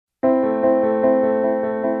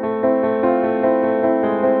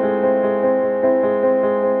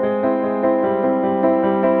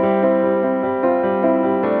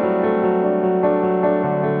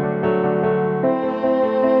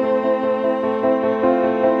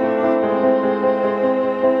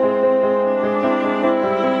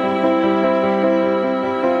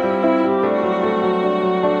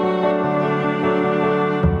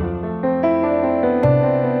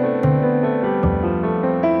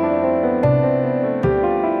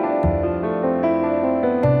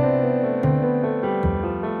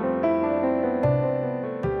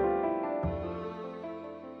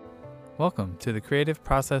to the Creative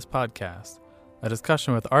Process Podcast, a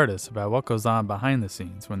discussion with artists about what goes on behind the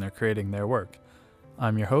scenes when they're creating their work.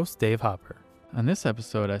 I'm your host, Dave Hopper. On this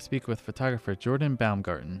episode, I speak with photographer Jordan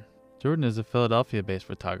Baumgarten. Jordan is a Philadelphia-based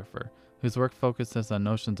photographer whose work focuses on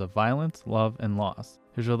notions of violence, love, and loss.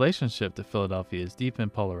 His relationship to Philadelphia is deep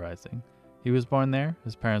and polarizing. He was born there,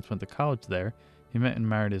 his parents went to college there, he met and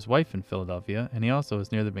married his wife in Philadelphia, and he also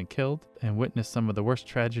has nearly been killed and witnessed some of the worst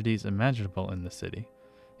tragedies imaginable in the city.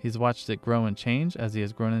 He's watched it grow and change as he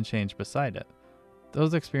has grown and changed beside it.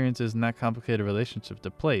 Those experiences and that complicated relationship to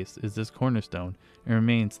place is this cornerstone and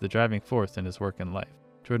remains the driving force in his work and life.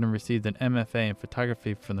 Jordan received an MFA in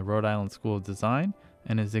photography from the Rhode Island School of Design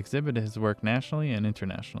and has exhibited his work nationally and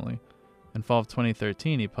internationally. In fall of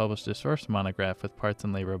 2013, he published his first monograph with Parts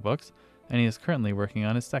and Labor books, and he is currently working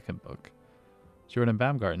on his second book. Jordan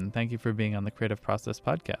Baumgarten, thank you for being on the Creative Process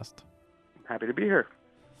Podcast. Happy to be here.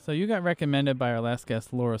 So you got recommended by our last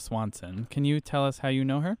guest, Laura Swanson. Can you tell us how you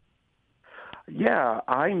know her? Yeah,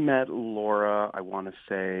 I met Laura, I want to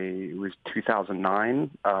say it was 2009.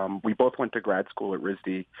 We both went to grad school at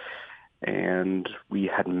RISD, and we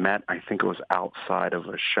had met, I think it was outside of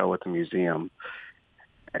a show at the museum.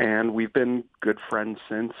 And we've been good friends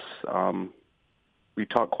since. We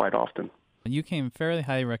talk quite often. You came fairly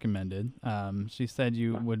highly recommended. She said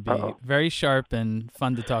you would be very sharp and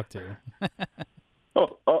fun to talk to.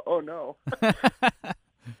 Oh no.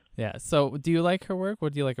 Yeah. So do you like her work?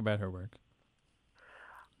 What do you like about her work?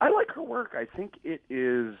 I like her work. I think it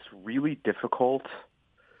is really difficult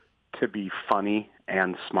to be funny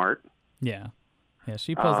and smart. Yeah. Yeah,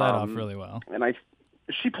 she pulls that off really well. And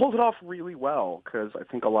she pulls it off really well because I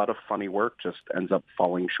think a lot of funny work just ends up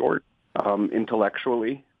falling short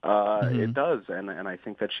intellectually. It does. And I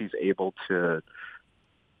think that she's able to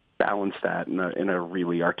balance that in a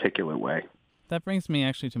really articulate way. That brings me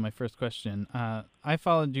actually to my first question. I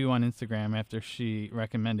followed you on Instagram after she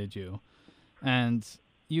recommended you, and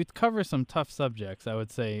you cover some tough subjects, I would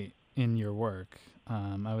say, in your work.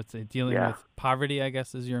 I would say dealing with poverty, I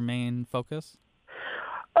guess, is your main focus.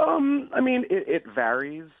 I mean, it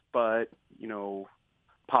varies, but,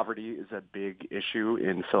 poverty is a big issue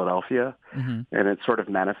in Philadelphia, and it sort of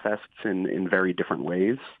manifests in very different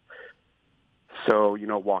ways. So,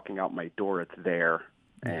 walking out my door, it's there.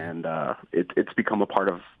 And it's become a part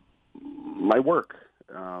of my work.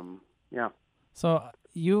 Yeah. So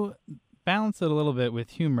you balance it a little bit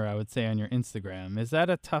with humor, I would say, on your Instagram. Is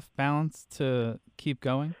that a tough balance to keep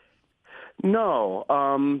going? No.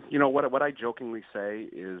 What I jokingly say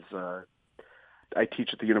is I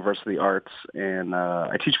teach at the University of the Arts, and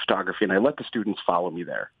I teach photography, and I let the students follow me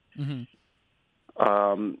there.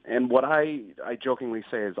 And what I jokingly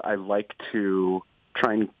say is I like to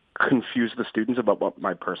try and confuse the students about what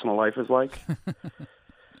my personal life is like.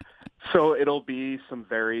 So it'll be some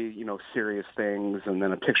very, serious things, and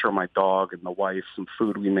then a picture of my dog and the wife, some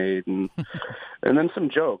food we made, and then some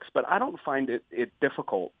jokes. But I don't find it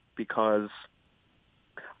difficult because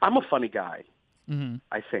I'm a funny guy,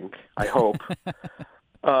 I think. I hope.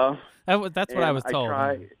 That's what I was told.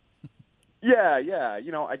 I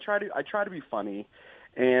try to be funny,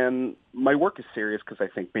 and my work is serious because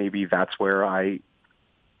I think maybe that's where I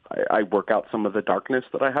work out some of the darkness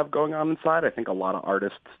that I have going on inside. I think a lot of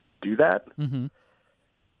artists do that.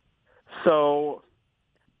 So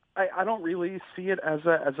I don't really see it as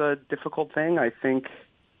a difficult thing. I think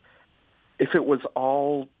if it was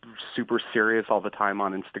all super serious all the time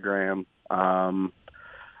on Instagram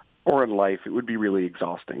or in life, it would be really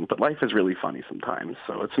exhausting. But life is really funny sometimes,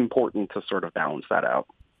 so it's important to sort of balance that out.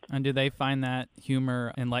 And do they find that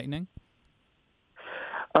humor enlightening?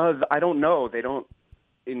 I don't know. They don't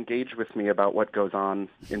engage with me about what goes on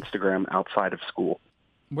Instagram outside of school.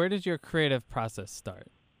 Where does your creative process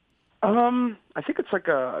start? I think it's like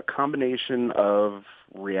a combination of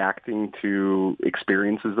reacting to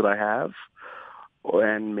experiences that I have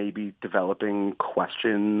and maybe developing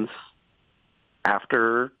questions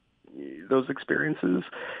after those experiences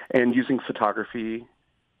and using photography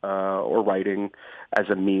or writing as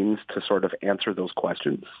a means to sort of answer those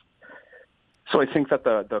questions. So I think that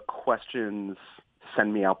the questions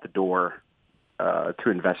send me out the door to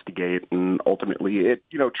investigate, and ultimately it,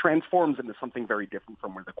 transforms into something very different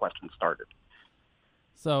from where the question started.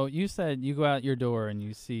 So you said you go out your door and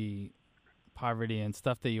you see poverty and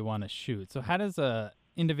stuff that you want to shoot. So how does a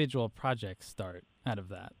individual project start out of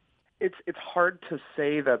that? It's hard to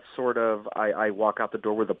say that sort of I walk out the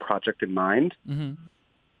door with a project in mind.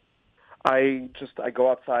 I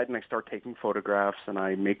go outside and I start taking photographs and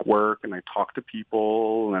I make work and I talk to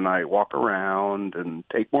people and I walk around and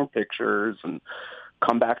take more pictures and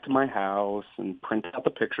come back to my house and print out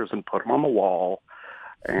the pictures and put them on the wall.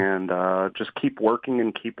 and just keep working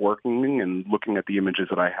and looking at the images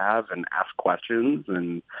that I have and ask questions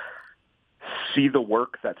and see the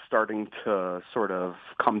work that's starting to sort of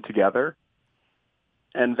come together,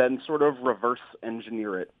 and then sort of reverse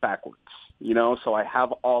engineer it backwards. So I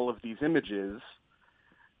have all of these images,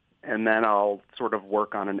 and then I'll sort of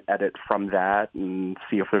work on an edit from that and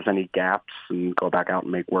see if there's any gaps and go back out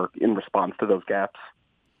and make work in response to those gaps.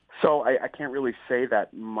 So I can't really say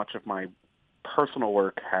that much of my personal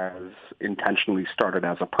work has intentionally started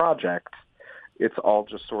as a project. It's all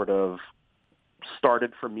just sort of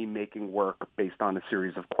started from me making work based on a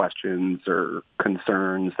series of questions or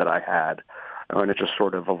concerns that I had, and it just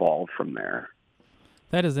sort of evolved from there.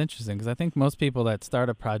 That is interesting, because I think most people that start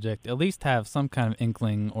a project at least have some kind of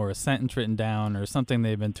inkling or a sentence written down or something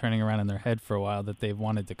they've been turning around in their head for a while that they've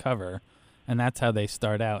wanted to cover, and that's how they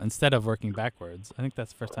start out instead of working backwards. I think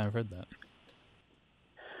that's the first time I've heard that.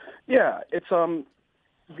 Yeah, it's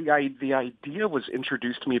the idea was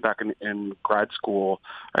introduced to me back in grad school.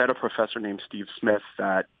 I had a professor named Steve Smith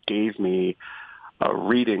that gave me a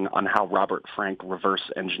reading on how Robert Frank reverse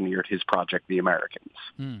engineered his project, The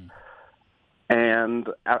Americans. And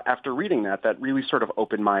after reading that really sort of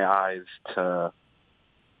opened my eyes to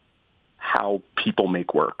how people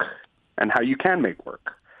make work and how you can make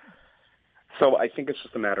work. So I think it's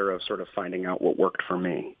just a matter of sort of finding out what worked for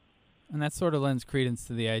me. And that sort of lends credence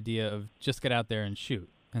to the idea of just get out there and shoot,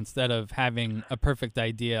 instead of having a perfect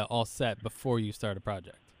idea all set before you start a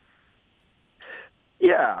project.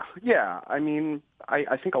 Yeah. I mean,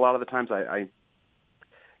 I think a lot of the times I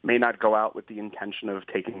may not go out with the intention of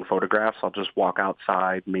taking photographs. I'll just walk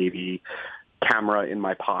outside, maybe camera in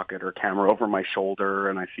my pocket or camera over my shoulder,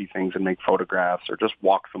 and I see things and make photographs, or just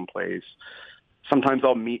walk someplace. Sometimes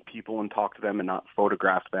I'll meet people and talk to them and not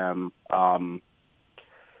photograph them.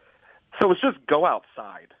 So it's just go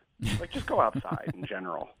outside. Just go outside in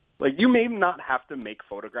general. You may not have to make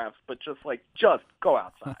photographs, but just go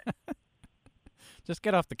outside. Just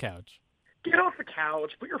get off the couch. Get off the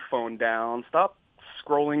couch, put your phone down, stop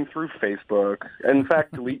scrolling through Facebook. In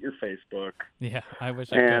fact, delete your Facebook. Yeah, I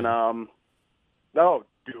wish I could. And, no,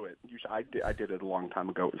 do it. I did it a long time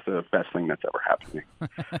ago. It was the best thing that's ever happened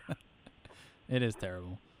to me. It is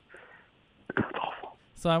terrible. It's awful.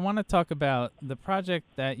 So I want to talk about the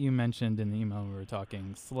project that you mentioned in the email we were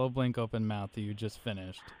talking, Slow Blink Open Mouth, that you just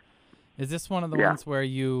finished. Is this one of the ones where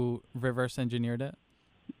you reverse engineered it?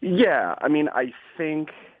 Yeah, I mean, I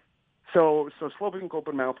think so. Slow Blink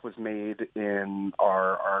Open Mouth was made in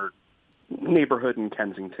our neighborhood in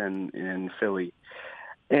Kensington in Philly.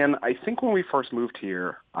 And I think when we first moved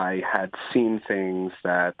here, I had seen things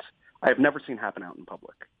that I have never seen happen out in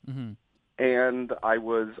public. Mm-hmm. And I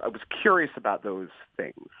was curious about those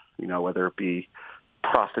things, whether it be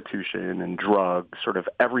prostitution and drugs, sort of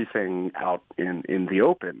everything out in the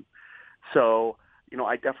open. So,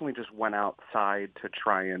 I definitely just went outside to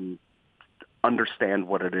try and understand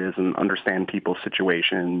what it is and understand people's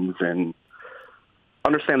situations and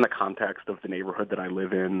understand the context of the neighborhood that I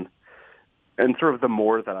live in. And sort of the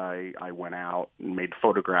more that I went out and made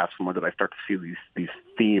photographs, the more that I start to see these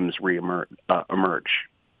themes emerge.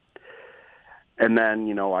 And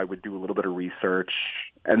then, I would do a little bit of research,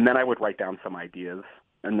 and then I would write down some ideas,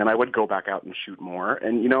 and then I would go back out and shoot more.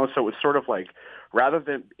 And, so it was sort of rather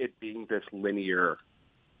than it being this linear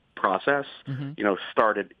process,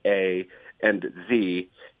 start at A and Z,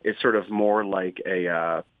 it's sort of more like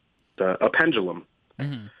a pendulum.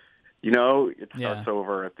 Mm-hmm. It starts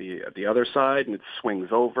over at the other side, and it swings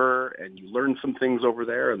over, and you learn some things over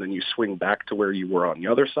there, and then you swing back to where you were on the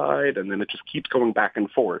other side, and then it just keeps going back and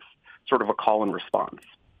forth, sort of a call and response.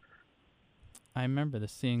 I remember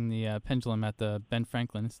seeing the pendulum at the Ben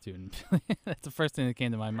Franklin Institute. That's the first thing that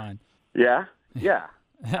came to my mind. Yeah,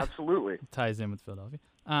 absolutely. Ties in with Philadelphia.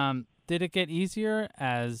 Did it get easier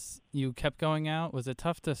as you kept going out? Was it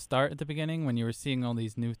tough to start at the beginning when you were seeing all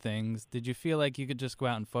these new things? Did you feel like you could just go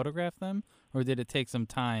out and photograph them, or did it take some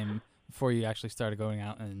time before you actually started going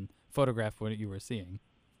out and photograph what you were seeing?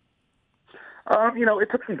 It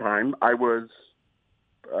took some time. I was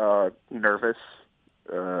nervous,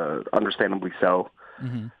 understandably so.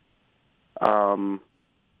 Mm-hmm.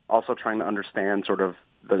 Also trying to understand sort of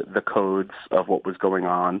the codes of what was going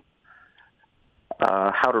on.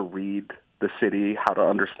 How to read the city, how to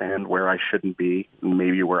understand where I shouldn't be, and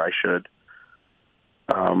maybe where I should.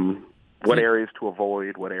 What areas to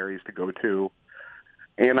avoid, what areas to go to.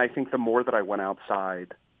 And I think the more that I went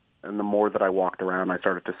outside and the more that I walked around, I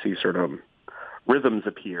started to see sort of rhythms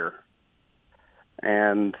appear.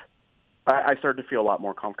 And I started to feel a lot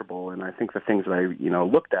more comfortable. And I think the things that I,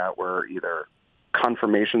 looked at were either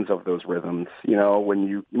confirmations of those rhythms. When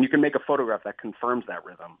you can make a photograph that confirms that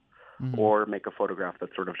rhythm, or make a photograph that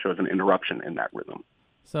sort of shows an interruption in that rhythm.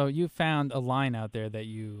 So you found a line out there that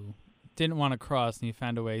you didn't want to cross, and you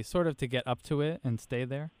found a way sort of to get up to it and stay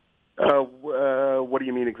there? What do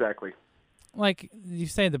you mean exactly? Like you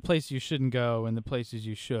say the place you shouldn't go and the places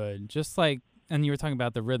you should. Just like, and you were talking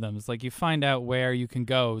about the rhythms, like you find out where you can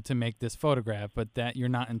go to make this photograph, but that you're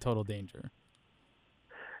not in total danger.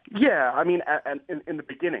 Yeah, I mean, in the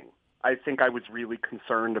beginning, I think I was really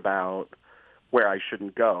concerned about where I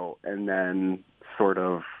shouldn't go. And then sort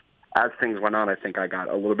of as things went on, I think I got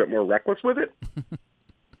a little bit more reckless with it.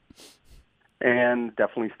 And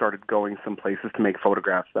definitely started going some places to make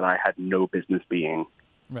photographs that I had no business being.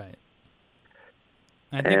 Right.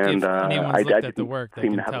 I think if anyone's looked at the work, they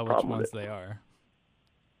can tell which ones they are.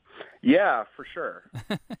 Yeah, for sure.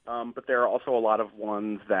 But there are also a lot of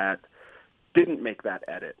ones that didn't make that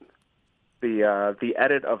edit. The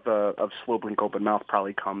edit of Slow Blink Open Mouth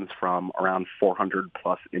probably comes from around 400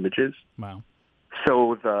 plus images. Wow.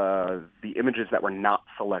 So the images that were not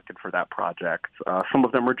selected for that project, some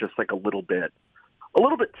of them were just like a little bit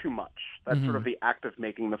too much. That sort of the act of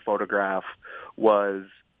making the photograph was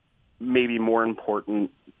maybe more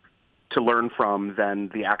important to learn from than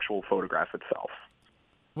the actual photograph itself.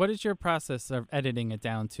 What is your process of editing it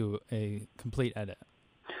down to a complete edit?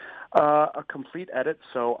 A complete edit,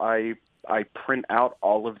 so I print out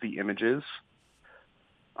all of the images.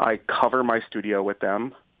 I cover my studio with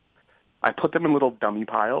them. I put them in little dummy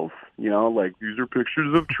piles, like these are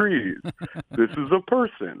pictures of trees. This is a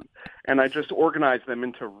person. And I just organize them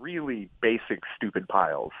into really basic, stupid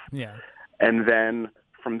piles. Yeah. And then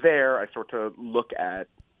from there, I sort of look at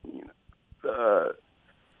the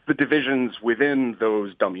divisions within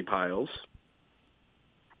those dummy piles,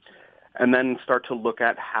 and then start to look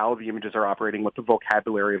at how the images are operating, what the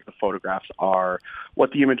vocabulary of the photographs are,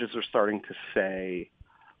 what the images are starting to say,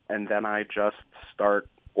 and then I just start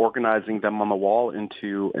organizing them on the wall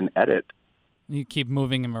into an edit. You keep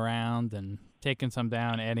moving them around and taking some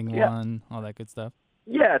down, adding one, all that good stuff?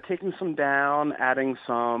 Yeah, taking some down, adding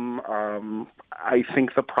some. I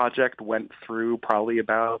think the project went through probably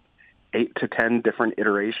about 8 to 10 different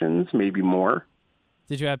iterations, maybe more.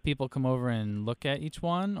 Did you have people come over and look at each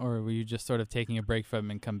one, or were you just sort of taking a break from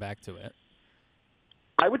it and come back to it?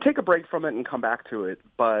 I would take a break from it and come back to it,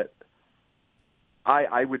 but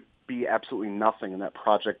I would be absolutely nothing, and that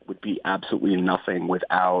project would be absolutely nothing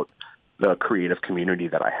without the creative community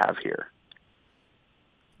that I have here.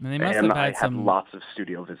 And I had lots of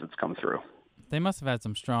studio visits come through. They must have had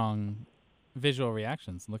some strong visual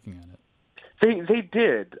reactions looking at it. They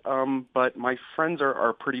did, but my friends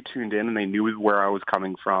are pretty tuned in, and they knew where I was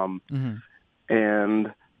coming from,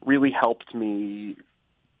 and really helped me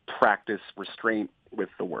practice restraint with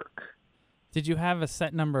the work. Did you have a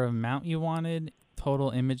set number of amount you wanted,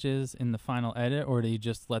 total images in the final edit, or did you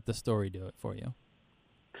just let the story do it for you?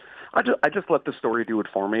 I just let the story do it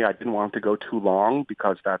for me. I didn't want it to go too long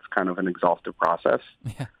because that's kind of an exhaustive process.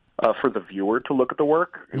 Yeah. For the viewer to look at the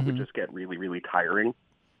work, it would just get really, really tiring.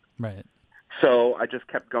 Right. So I just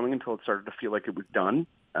kept going until it started to feel like it was done,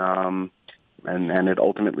 and it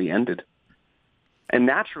ultimately ended. And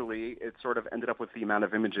naturally, it sort of ended up with the amount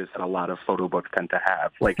of images that a lot of photo books tend to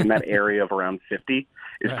have. Like in that area of around 50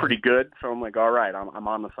 is pretty good. So I'm like, all right, I'm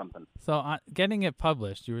on to something. So getting it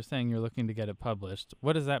published, you were saying you're looking to get it published.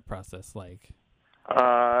 What is that process like?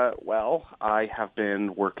 Well, I have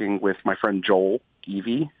been working with my friend Joel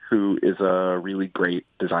Evie, who is a really great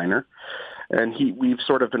designer. And we've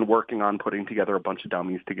sort of been working on putting together a bunch of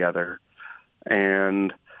dummies together.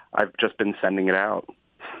 And I've just been sending it out.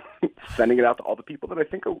 Sending it out to all the people that I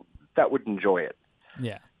think that would enjoy it.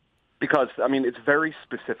 Yeah. Because, I mean, it's very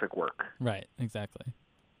specific work. Right, exactly.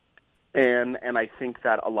 And I think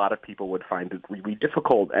that a lot of people would find it really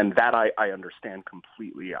difficult, and that I understand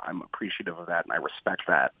completely. I'm appreciative of that, and I respect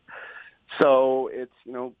that. So it's,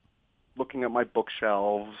 looking at my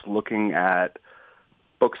bookshelves, looking at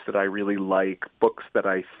books that I really like, books that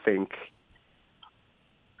I think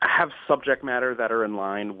have subject matter that are in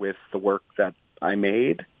line with the work that I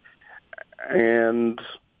made, and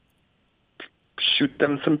shoot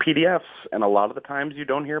them some PDFs. And a lot of the times you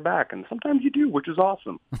don't hear back, and sometimes you do, which is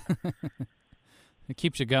awesome. It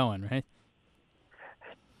keeps you going, right?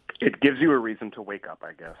 It gives you a reason to wake up,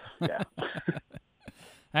 I guess. Yeah.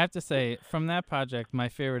 I have to say, from that project, my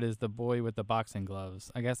favorite is the boy with the boxing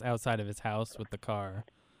gloves, I guess outside of his house with the car.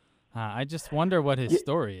 I just wonder what his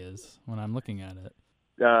story is when I'm looking at it.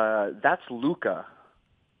 That's Luca.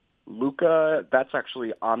 Luca, that's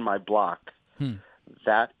actually on my block.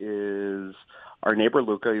 That is our neighbor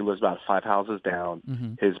Luca, he lives about 5 houses down.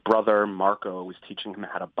 Mm-hmm. His brother Marco was teaching him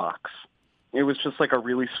how to box. It was just like a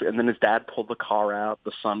really, and then his dad pulled the car out.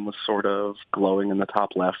 The sun was sort of glowing in the top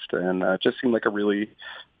left, and it just seemed like a really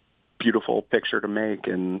beautiful picture to make.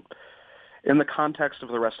 And in the context of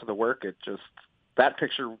the rest of the work, that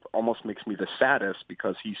picture almost makes me the saddest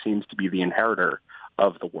because he seems to be the inheritor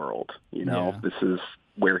of the world. Yeah. This is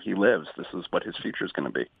where he lives. This is what his future is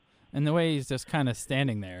going to be. And the way he's just kind of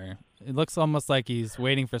standing there, it looks almost like he's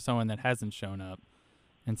waiting for someone that hasn't shown up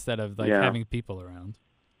instead of having people around.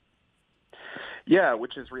 Yeah,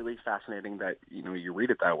 which is really fascinating that, you read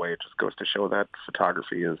it that way. It just goes to show that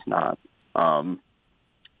photography is not good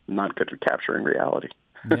at capturing reality.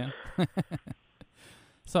 Yeah.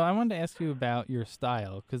 So I wanted to ask you about your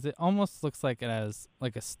style, because it almost looks like it has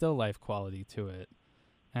like a still life quality to it.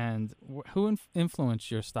 And who influenced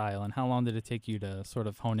your style, and how long did it take you to sort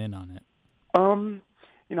of hone in on it? I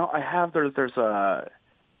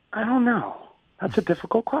don't know. That's a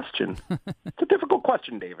difficult question. It's a difficult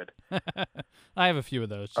question, David. I have a few of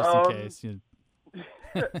those just in case.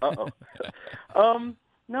 Uh-oh.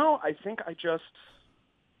 No, I think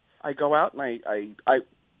I go out and I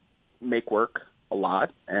make work a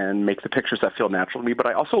lot and make the pictures that feel natural to me, but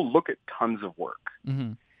I also look at tons of work.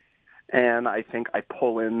 Mm-hmm. And I think I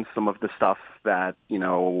pull in some of the stuff that,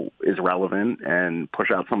 is relevant and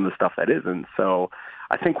push out some of the stuff that isn't. So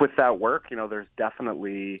I think with that work, there's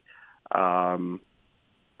definitely some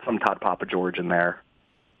Todd Papageorge in there.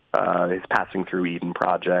 His Passing Through Eden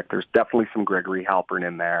project. There's definitely some Gregory Halpern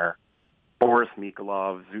in there. Boris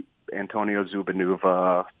Mikolov, Antonio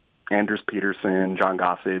Zubanuva, Anders Peterson, John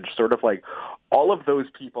Gossage, sort of like all of those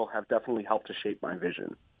people have definitely helped to shape my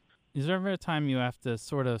vision. Is there ever a time you have to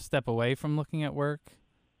sort of step away from looking at work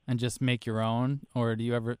and just make your own, or do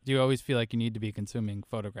you always feel like you need to be consuming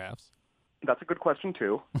photographs? That's a good question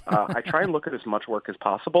too. I try and look at as much work as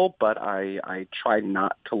possible, but I try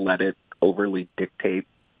not to let it overly dictate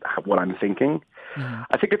what I'm thinking. Mm-hmm.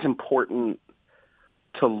 I think it's important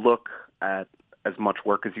to look at as much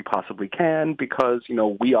work as you possibly can because,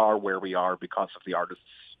 we are where we are because of the artists'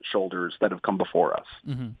 shoulders that have come before us.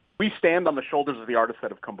 Mm-hmm. We stand on the shoulders of the artists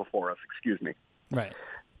that have come before us, excuse me. Right.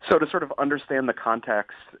 So to sort of understand the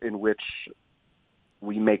context in which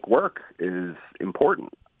we make work is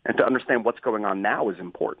important. And to understand what's going on now is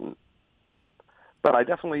important. But I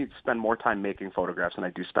definitely spend more time making photographs than I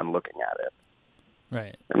do spend looking at it.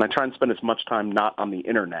 Right. And I try and spend as much time not on the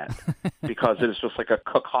internet because it is just like a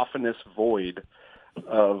cacophonous void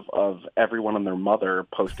of everyone and their mother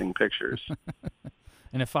posting pictures.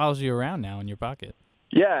 And it follows you around now in your pocket.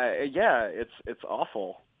 Yeah, it's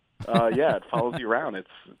awful. It follows you around.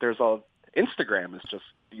 Instagram is just,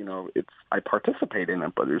 I participate in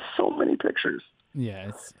it, but there's so many pictures. Yeah,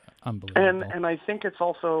 it's unbelievable. And I think it's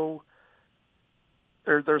also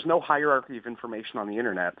there's no hierarchy of information on the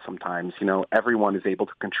internet sometimes. Everyone is able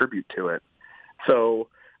to contribute to it. So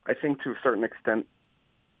I think to a certain extent,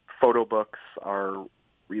 photo books are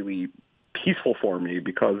really peaceful for me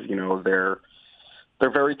because,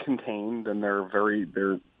 they're very contained and they're very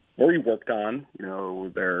worked on.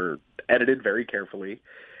 They're edited very carefully.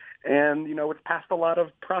 And, it's passed a lot of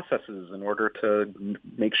processes in order to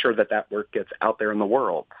make sure that work gets out there in the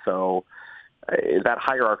world. So that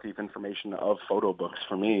hierarchy of information of photo books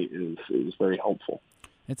for me is very helpful.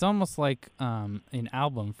 It's almost like an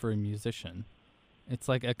album for a musician. It's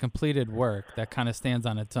like a completed work that kind of stands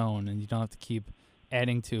on its own and you don't have to keep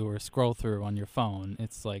adding to or scroll through on your phone.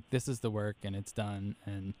 It's like, this is the work and it's done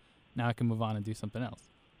and now I can move on and do something else.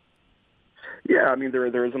 Yeah, I mean,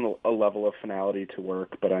 there isn't a level of finality to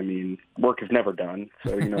work, but I mean, work is never done.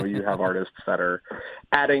 So, you have artists that are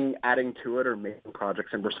adding to it or making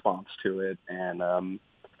projects in response to it, and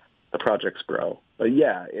the projects grow. But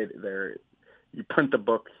yeah, you print the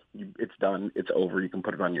book, it's done, it's over, you can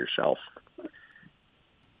put it on your shelf.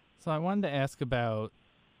 So I wanted to ask about,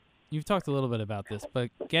 you've talked a little bit about this,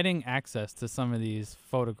 but getting access to some of these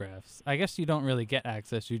photographs, I guess you don't really get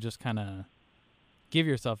access, you just kind of give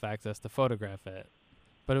yourself access to photograph it.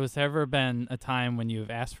 But has there ever been a time when you've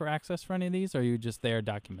asked for access for any of these, or are you just there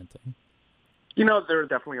documenting? There are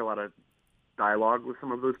definitely a lot of dialogue with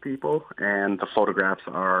some of those people, and the photographs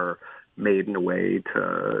are made in a way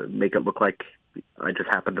to make it look like I just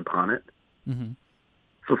happened upon it. Mm-hmm.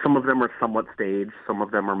 So some of them are somewhat staged, some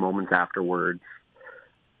of them are moments afterwards.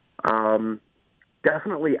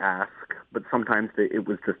 Definitely ask, but sometimes it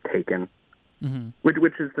was just taken. Mm-hmm.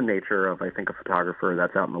 Which is the nature of, I think, a photographer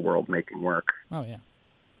that's out in the world making work. Oh, yeah.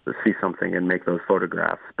 To see something and make those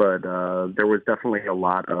photographs. But there was definitely a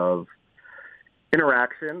lot of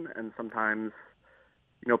interaction and sometimes,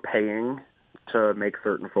 paying to make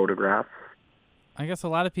certain photographs. I guess a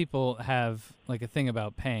lot of people have like a thing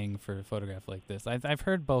about paying for a photograph like this. I've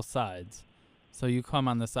heard both sides. So you come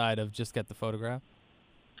on the side of just get the photograph?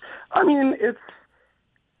 I mean, it's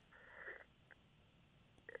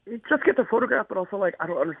just get the photograph, but also, like, I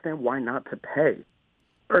don't understand why not to pay.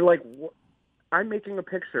 Or, like, I'm making a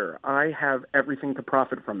picture. I have everything to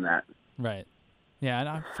profit from that. Right. Yeah, and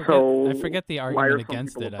I forget the why are argument some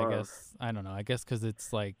against people it, I above? guess. I don't know. I guess because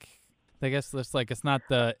it's like, I guess it's like it's not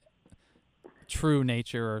the true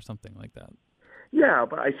nature or something like that. Yeah,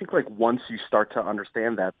 but I think, like, once you start to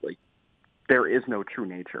understand that, like, there is no true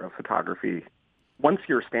nature of photography. Once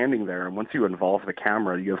you're standing there and once you involve the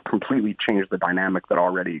camera, you have completely changed the dynamic that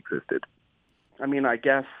already existed. I mean, I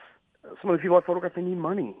guess some of the people I photograph, they need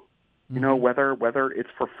money. You know, whether it's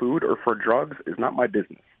for food or for drugs is not my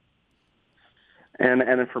business. And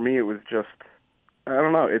for me, it was just, I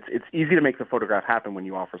don't know. It's easy to make the photograph happen when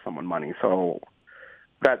you offer someone money. So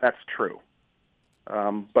that's true.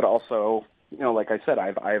 But also, you know, like I said,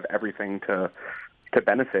 I have everything to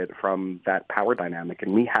benefit from that power dynamic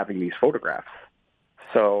and me having these photographs.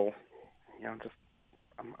 So, you know, just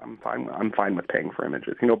I'm fine with paying for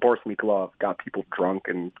images. You know, Boris Mikolov got people drunk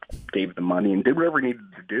and gave them money and did whatever he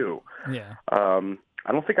needed to do. Yeah.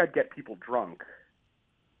 I don't think I'd get people drunk,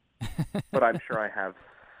 but I'm sure I have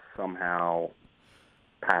somehow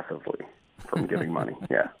passively from giving money.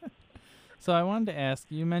 Yeah. So I wanted to ask,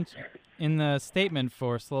 you mentioned in the statement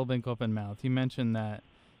for Slow Blink Open Mouth, you mentioned that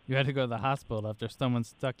you had to go to the hospital after someone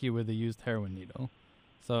stuck you with a used heroin needle.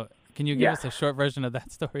 So can you give us a short version of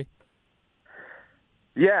that story?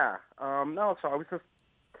 Yeah. No, so I was just,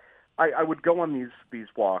 I would go on these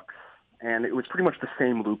walks, and it was pretty much the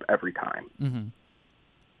same loop every time. Mm-hmm.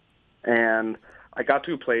 And I got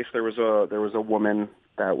to a place, there was a woman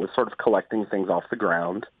that was sort of collecting things off the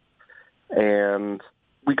ground, and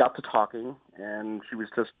we got to talking, and she was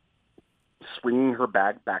just swinging her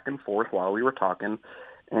bag back and forth while we were talking,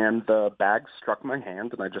 and the bag struck my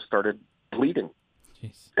hand, and I just started bleeding.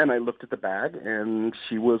 Jeez. And I looked at the bag, and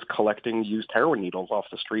she was collecting used heroin needles off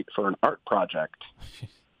the street for an art project.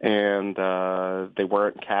 And they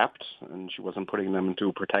weren't capped, and she wasn't putting them into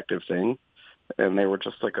a protective thing. And they were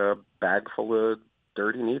just like a bag full of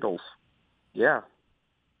dirty needles. Yeah,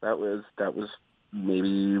 that was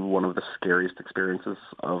maybe one of the scariest experiences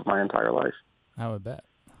of my entire life. I would bet.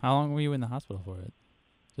 How long were you in the hospital for it?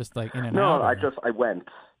 Just like in and No, out? I went.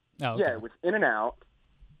 Oh, okay. Yeah, it was in and out.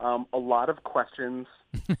 A lot of questions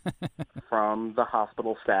from the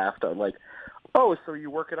hospital staff that like, oh, so you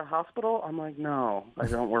work at a hospital? I'm like, no, I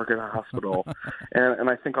don't work at a hospital. and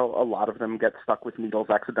I think a lot of them get stuck with needles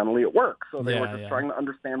accidentally at work. So they were just trying to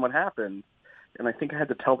understand what happened. And I think I had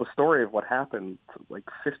to tell the story of what happened like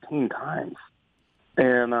 15 times.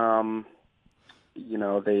 And, you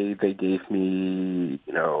know, they gave me,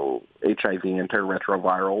 you know, HIV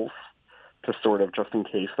antiretrovirals to sort of just in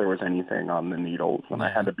case there was anything on the needles. And I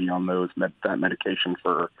had to be on that medication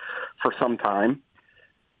for some time.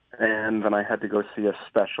 And then I had to go see a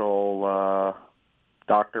special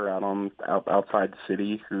doctor outside the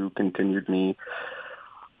city who continued me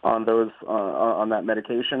on on that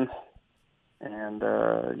medication. And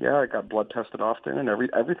I got blood tested often, and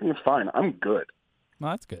everything is fine. I'm good. Well,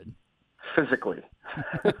 that's good. Physically,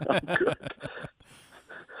 I'm good.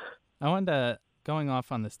 I wanted to, going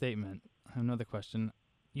off on the statement, I have another question.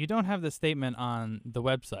 You don't have the statement on the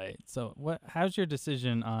website, so how's your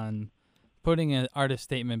decision on putting an artist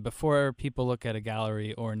statement before people look at a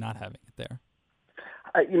gallery or not having it there?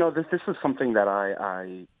 This is something that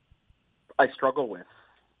I struggle with.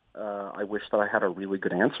 I wish that I had a really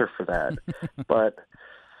good answer for that. But,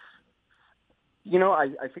 you know, I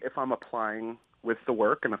think if I'm applying with the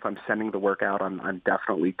work and if I'm sending the work out, I'm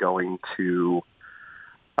definitely going to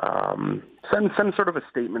send sort of a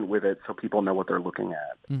statement with it so people know what they're looking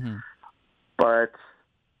at. Mm-hmm. But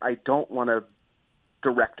I don't want to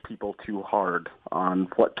direct people too hard on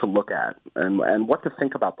what to look at and what to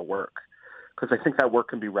think about the work, because I think that work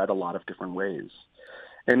can be read a lot of different ways.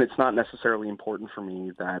 And it's not necessarily important for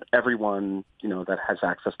me that everyone, you know, that has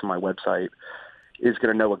access to my website is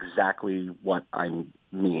going to know exactly what I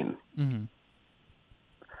mean. Mm-hmm.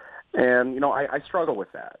 And, you know, I struggle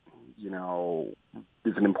with that. You know,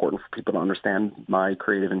 is it important for people to understand my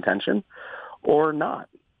creative intention or not?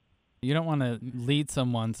 You don't want to lead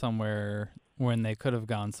someone somewhere when they could have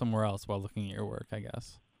gone somewhere else while looking at your work, I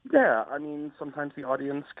guess. Yeah, I mean, sometimes the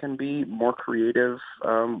audience can be more creative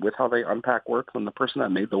with how they unpack work than the person that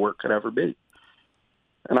made the work could ever be.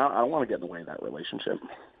 And I don't want to get in the way of that relationship.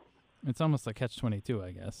 It's almost like catch-22,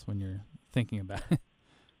 I guess, when you're thinking about it.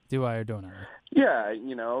 Do I or don't I? Yeah,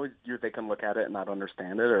 they can look at it and not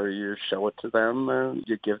understand it, or you show it to them, and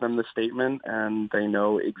you give them the statement, and they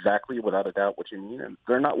know exactly, without a doubt, what you mean, and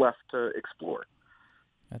they're not left to explore.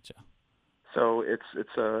 Gotcha. So it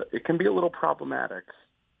can be a little problematic.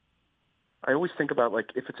 I always think about,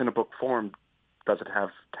 like, if it's in a book form, does it have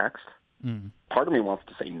text? Part of me wants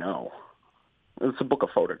to say no. It's a book of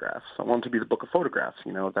photographs. I want it to be the book of photographs.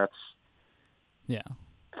 Yeah.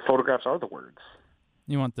 Photographs are the words.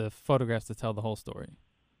 You want the photographs to tell the whole story.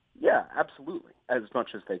 Yeah, absolutely, as much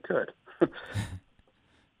as they could.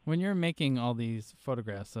 When you're making all these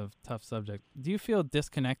photographs of tough subjects, do you feel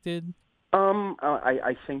disconnected?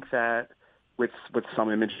 I think that with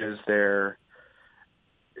some images there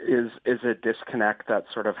is a disconnect that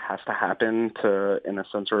sort of has to happen to, in a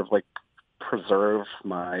sense, sort of like preserve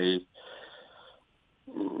my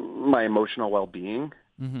emotional well-being.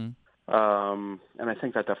 Mm-hmm. And I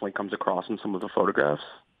think that definitely comes across in some of the photographs.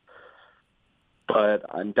 But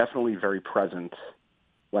I'm definitely very present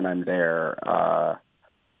when I'm there,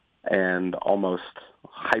 and almost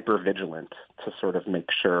hyper-vigilant to sort of make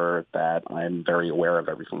sure that I'm very aware of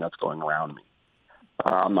everything that's going around me.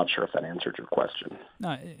 I'm not sure if that answered your question.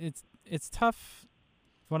 No, it's tough.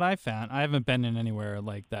 What I found, I haven't been in anywhere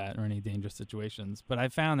like that or any dangerous situations, but I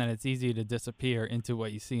found that it's easy to disappear into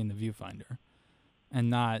what you see in the viewfinder and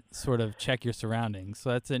not sort of check your surroundings.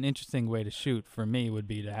 So that's an interesting way to shoot for me, would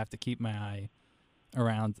be to have to keep my eye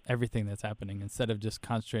around everything that's happening instead of just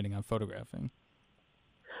concentrating on photographing.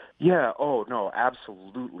 Yeah, oh, no,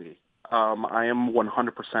 absolutely. I am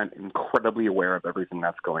 100% incredibly aware of everything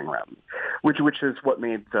that's going around me, which is what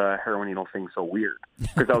made the heroin needle thing so weird.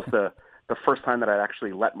 Because that was the first time that I'd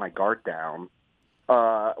actually let my guard down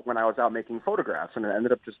when I was out making photographs, and it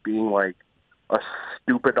ended up just being like a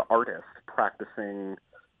stupid artist practicing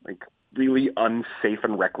like really unsafe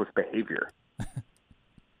and reckless behavior.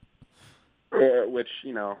 Which,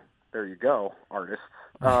 there you go, artists.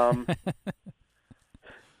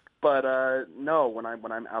 But no, when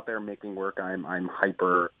I'm out there making work, I'm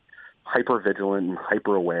hyper vigilant and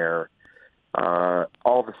hyper aware.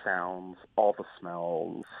 All the sounds, all the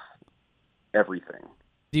smells, everything.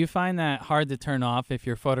 Do you find that hard to turn off if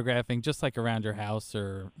you're photographing just like around your house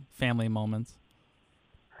or family moments?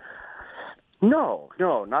 No,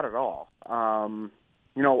 not at all.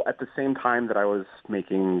 At the same time that I was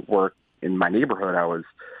making work in my neighborhood, I was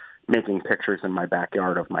making pictures in my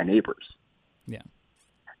backyard of my neighbors. Yeah.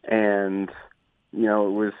 And, it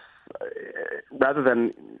was, rather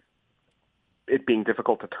than it being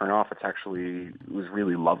difficult to turn off, it was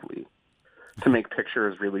really lovely to make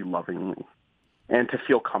pictures really lovingly and to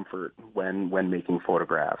feel comfort when making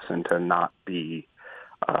photographs and to not be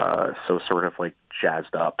so sort of like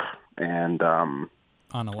jazzed up and on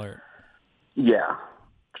alert. Yeah,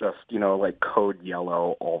 just like code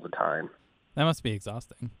yellow all the time. That must be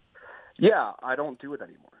exhausting. Yeah, I don't do it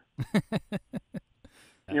anymore.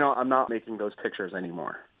 I'm not making those pictures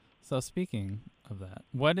anymore. So speaking of that,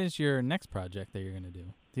 what is your next project that you're going to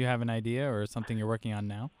do? Do you have an idea or something you're working on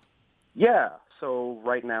now? Yeah. So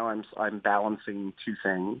right now I'm balancing two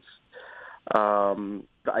things.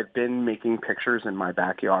 I've been making pictures in my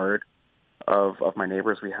backyard of my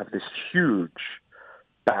neighbors. We have this huge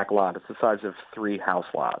back lot. It's the size of 3 house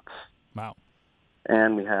lots. Wow.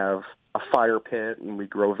 And we have a fire pit, and we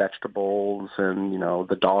grow vegetables, and,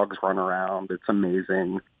 the dogs run around. It's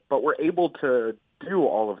amazing. But we're able to do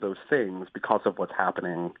all of those things because of what's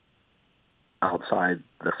happening outside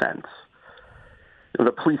the fence.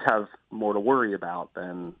 The police have more to worry about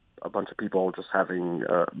than a bunch of people just having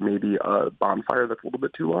maybe a bonfire that's a little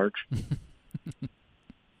bit too large.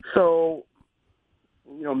 So,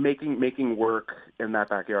 making work in that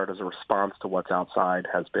backyard as a response to what's outside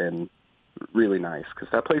has been really nice, because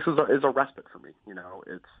that place is a respite for me.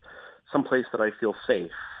 It's some place that I feel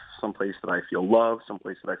safe, some place that I feel loved, some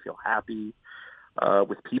place that I feel happy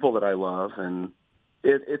with people that I love, and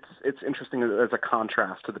it's interesting as a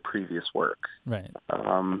contrast to the previous work. Right.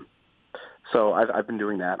 So I've been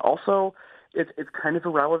doing that. Also, it's kind of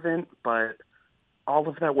irrelevant, but all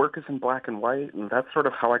of that work is in black and white, and that's sort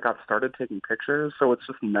of how I got started taking pictures. So it's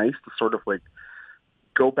just nice to sort of like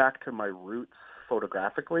go back to my roots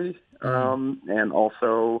photographically, and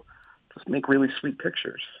also just make really sweet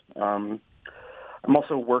pictures. I'm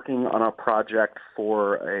also working on a project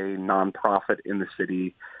for a nonprofit in the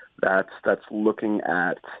city that's looking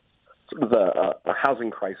at sort of the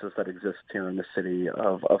housing crisis that exists here in the city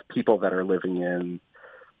of people that are living in,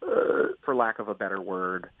 for lack of a better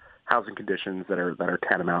word, housing conditions that are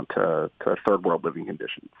tantamount to third world living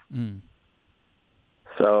conditions.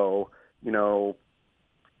 So,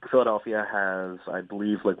 Philadelphia has, I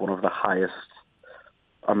believe, like one of the highest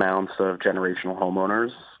amounts of generational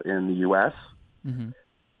homeowners in the U.S. Mm-hmm.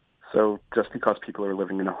 So just because people are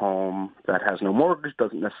living in a home that has no mortgage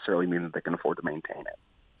doesn't necessarily mean that they can afford to maintain it.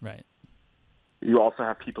 Right. You also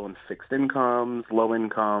have people in fixed incomes, low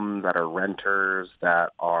income, that are renters,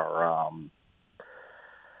 that are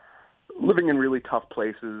living in really tough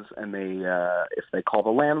places, and if they call the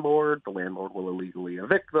landlord will illegally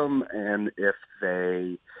evict them, and if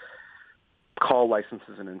they call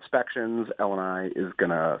licenses and inspections, L&I is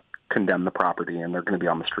going to condemn the property, and they're going to be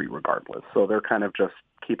on the street regardless. So they're kind of just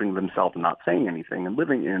keeping themselves not saying anything and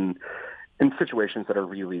living in situations that are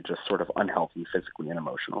really just sort of unhealthy physically and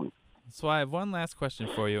emotionally. So I have one last question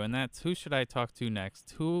for you, and that's who should I talk to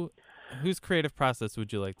next? Whose creative process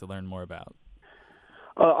would you like to learn more about?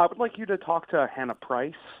 I would like you to talk to Hannah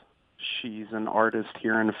Price. She's an artist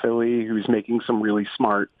here in Philly who's making some really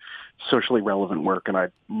smart, socially relevant work, and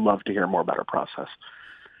I'd love to hear more about her process.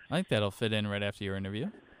 I think that'll fit in right after your interview.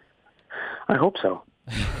 I hope so.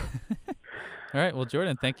 All right. Well,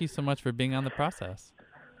 Jordan, thank you so much for being on The Process.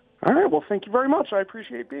 All right. Well, thank you very much. I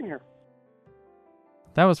appreciate being here.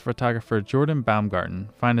 That was photographer Jordan Baumgarten.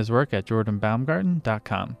 Find his work at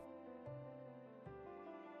jordanbaumgarten.com.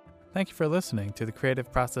 Thank you for listening to the Creative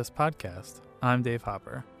Process Podcast. I'm Dave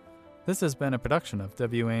Hopper. This has been a production of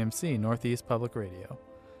WAMC Northeast Public Radio.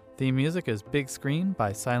 Theme music is Big Screen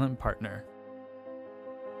by Silent Partner.